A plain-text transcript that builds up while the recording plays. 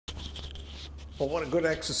Well, what a good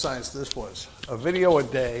exercise this was. A video a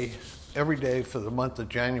day, every day for the month of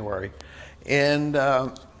January. And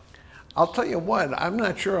I'll tell you what, I'm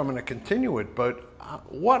not sure I'm going to continue it, but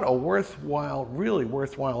what a worthwhile, really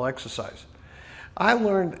worthwhile exercise. I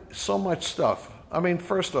learned so much stuff. I mean,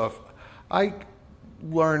 first off, I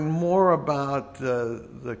learned more about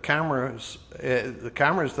the cameras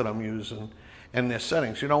that I'm using and their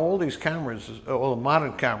settings. You know, all these cameras, all the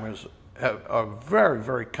modern cameras, are very,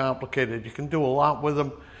 very complicated. You can do a lot with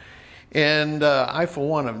them. And I, for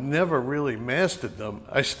one, have never really mastered them.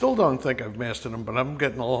 I still don't think I've mastered them, but I'm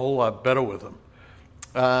getting a whole lot better with them.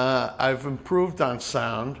 I've improved on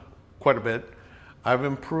sound quite a bit. I've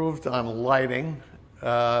improved on lighting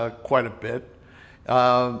quite a bit.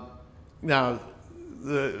 Now,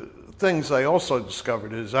 the things I also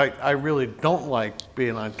discovered is I really don't like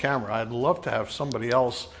being on camera. I'd love to have somebody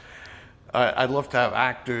else. I'd love to have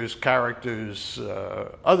actors, characters,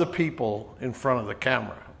 other people in front of the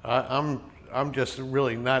camera. I'm just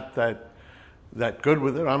really not that good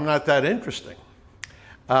with it. I'm not that interesting.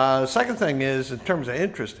 Second thing is, in terms of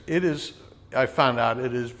interest, I found out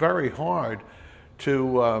it is very hard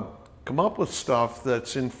to come up with stuff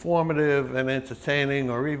that's informative and entertaining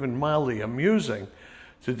or even mildly amusing,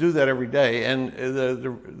 to do that every day. And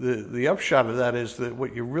the upshot of that is that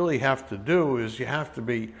what you really have to do is you have to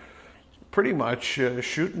be pretty much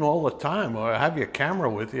shooting all the time, or have your camera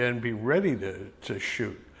with you and be ready to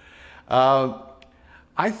shoot.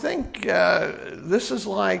 I think this is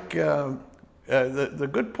like the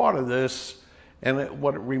good part of this, and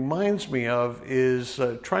what it reminds me of is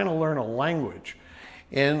trying to learn a language.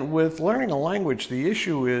 And with learning a language, the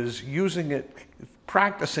issue is using it,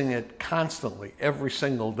 practicing it constantly every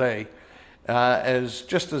single day,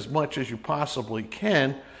 just as much as you possibly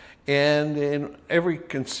can, and in every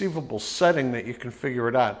conceivable setting that you can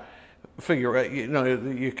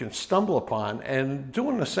you can stumble upon. And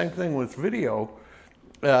doing the same thing with video,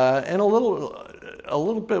 and a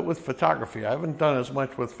little bit with photography. I haven't done as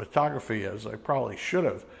much with photography as I probably should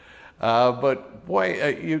have, but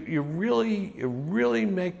boy, you really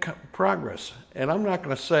make progress. And I'm not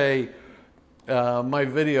going to say my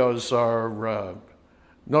videos are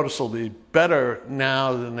noticeably better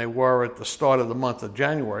now than they were at the start of the month of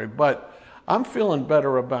January, but I'm feeling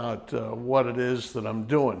better about what it is that I'm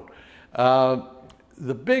doing.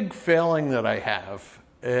 The big failing that I have,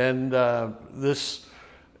 and this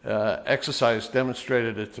exercise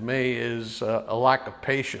demonstrated it to me, is a lack of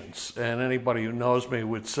patience. And anybody who knows me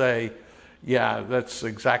would say, yeah, that's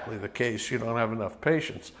exactly the case. You don't have enough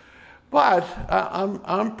patience. But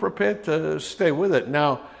I'm prepared to stay with it.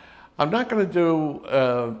 Now, I'm not going to do,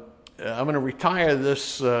 I'm going to retire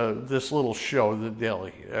this little show, The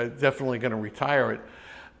Daily. I'm definitely going to retire it.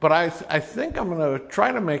 But I think I'm going to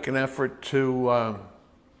try to make an effort to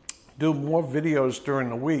do more videos during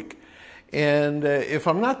the week. And if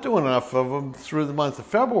I'm not doing enough of them through the month of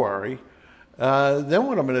February, then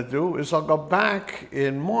what I'm going to do is I'll go back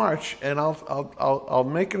in March and I'll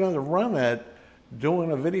make another run at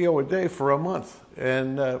doing a video a day for a month.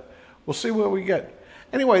 And we'll see where we get.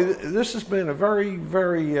 Anyway, this has been a very,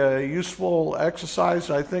 very useful exercise.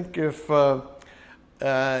 I think if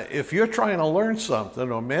you're trying to learn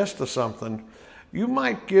something or master something, you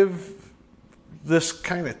might give this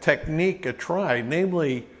kind of technique a try,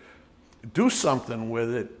 namely do something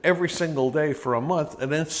with it every single day for a month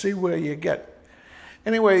and then see where you get.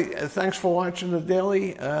 Anyway, thanks for watching The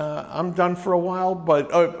Daily. I'm done for a while,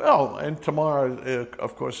 but, and tomorrow,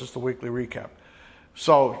 of course, is the weekly recap.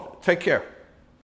 So take care.